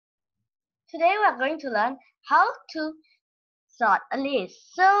Today we are going to learn how to sort a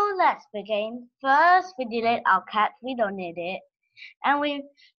list. So let's begin. First, we delete our cat, we don't need it. And we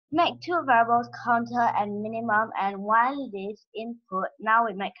make two variables, counter and minimum, and one list input. Now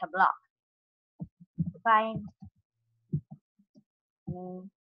we make a block. Find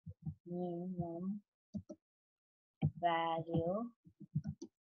minimum value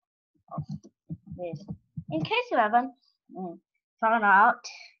of list. In case you haven't found out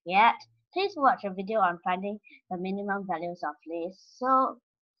yet, please watch a video on finding the minimum values of lists. So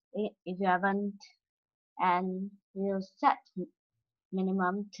if you haven't, and we'll set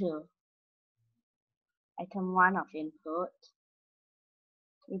minimum to item 1 of input.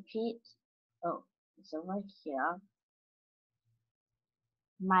 Repeat, oh, it's over here,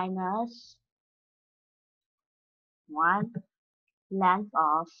 minus 1 length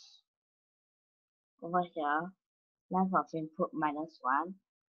of, over here, length of input minus 1.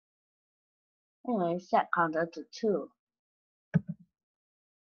 Anyway, set counter to 2.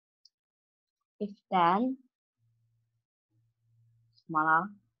 If then, smaller,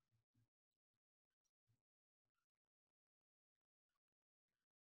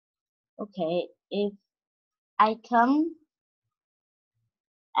 okay, if item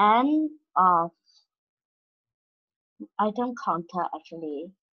n of item counter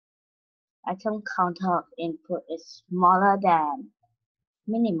item counter of input is smaller than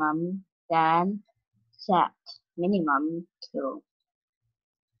minimum, then set minimum to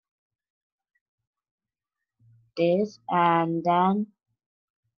this, and then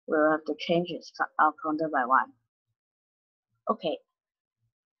we'll have to change our counter by 1. Okay,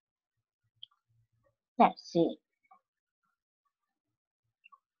 let's see.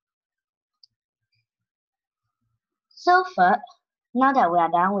 So first, now that we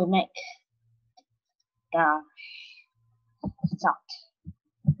are done, we make the sort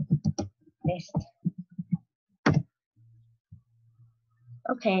list.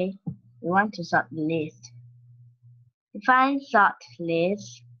 Okay, we want to sort the list. Define sort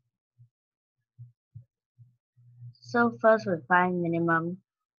list. So first we find minimum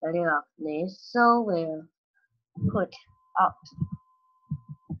value of list. So we'll put out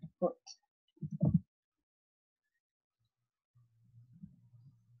put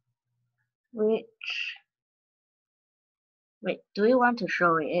which, wait, do we want to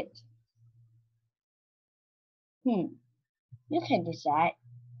show it? You can decide.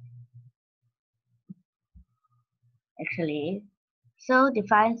 Actually, so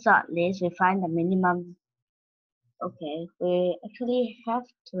define sort list, we find the minimum. Okay, we actually have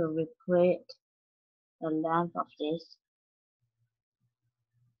to repeat the length of this,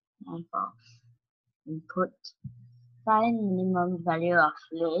 length of input. Find minimum value of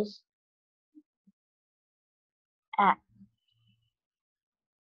list at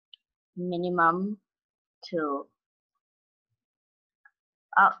minimum to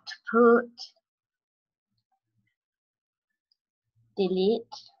output, delete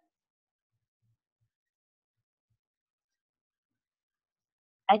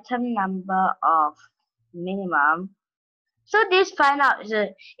item number of minimum. So this find out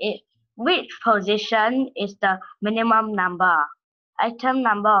which position is the minimum number. Item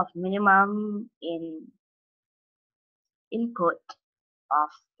number of minimum in input of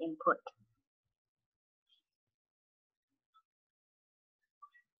input.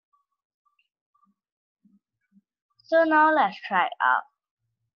 So now let's try it out.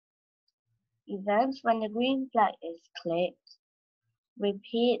 Events when the green flag is clicked.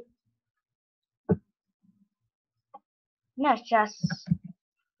 Repeat. Let's just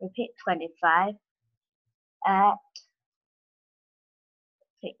repeat 25. Add.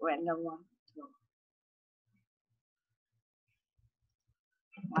 Click random one to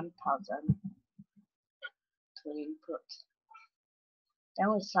 1000 to input.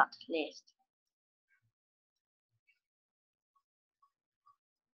 Then we sort list.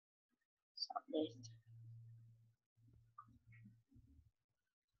 Sort list.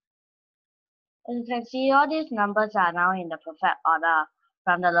 As you can see, all these numbers are now in the perfect order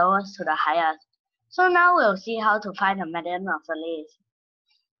from the lowest to the highest. So now we'll see how to find the median of the list.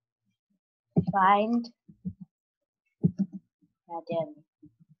 Find median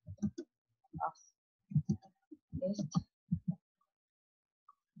of list.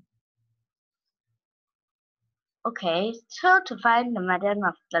 Okay, so to find the median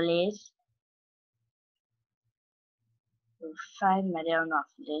of the list, we'll find median of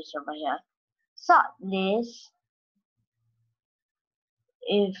list over here. Sort list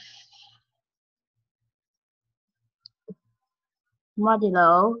if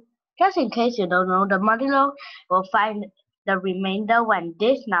modulo, just in case you don't know, the modulo will find the remainder when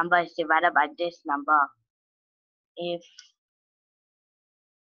this number is divided by this number. If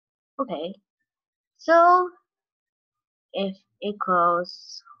okay, so if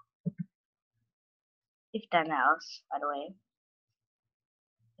equals, if then else, by the way,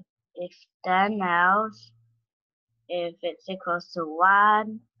 if then else, if it's equals to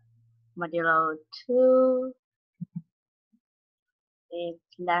 1 modulo 2, if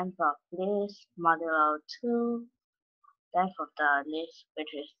length of list modulo 2, length of the list,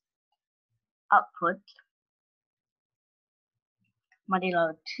 which is output,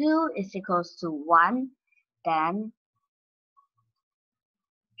 modulo 2 is equals to 1, then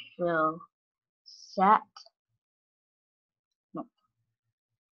we'll set, no,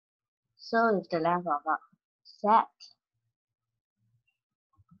 so if the length of set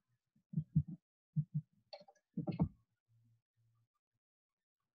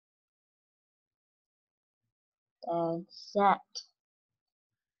then set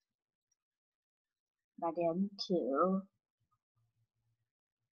median to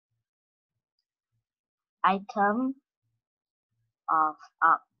item of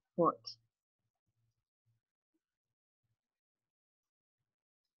output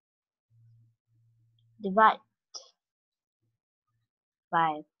divide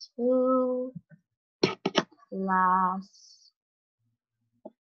by 2 plus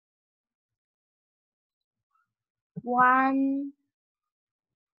 1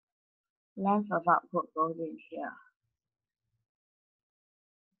 length of output goes in here.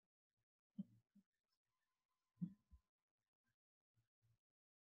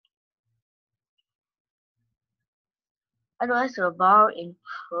 Otherwise we'll borrow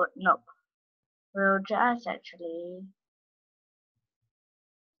input, nope. We'll just actually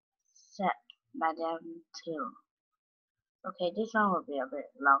set median to. Okay, this one will be a bit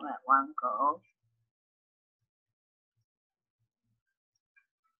long at one go.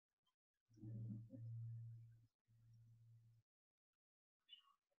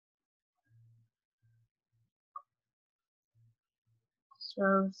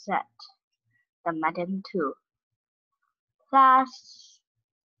 So set the median to plus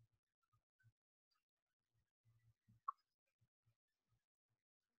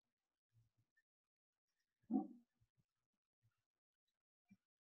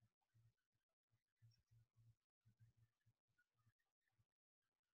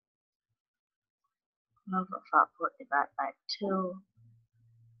length of output divided by 2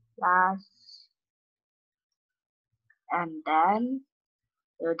 plus, and then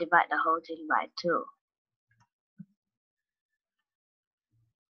we'll divide the whole thing by 2.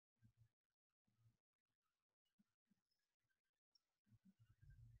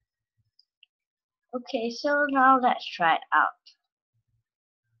 Okay, so now let's try it out.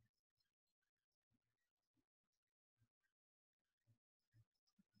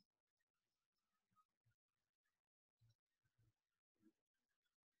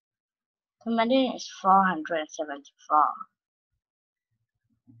 The median is 474.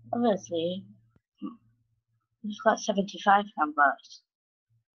 Obviously, we've got 75 numbers.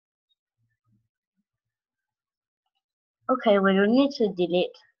 Okay, we will need to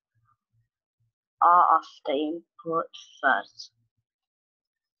delete all of the input first.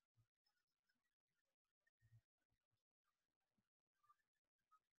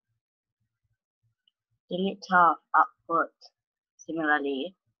 Delete all of output.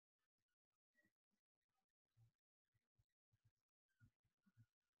 Similarly,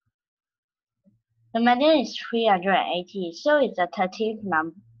 the median is 380, so it's a 13th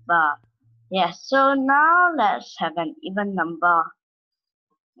number. Yes, so now let's have an even number.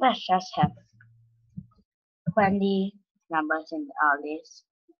 Let's just have 20 numbers in our list.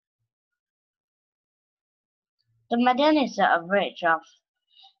 The median is the average of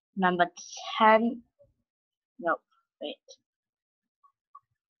number 10. Nope, wait.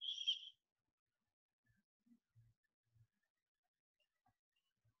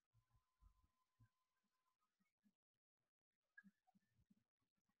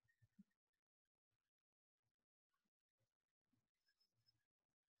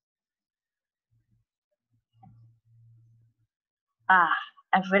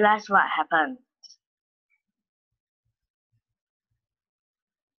 I've realized what happened.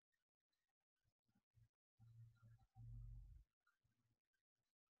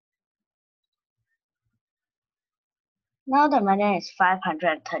 Now the median is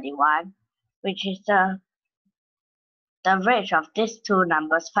 531, which is the average of these two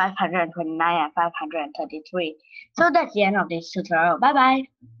numbers, 529 and 533. So that's the end of this tutorial. Bye bye.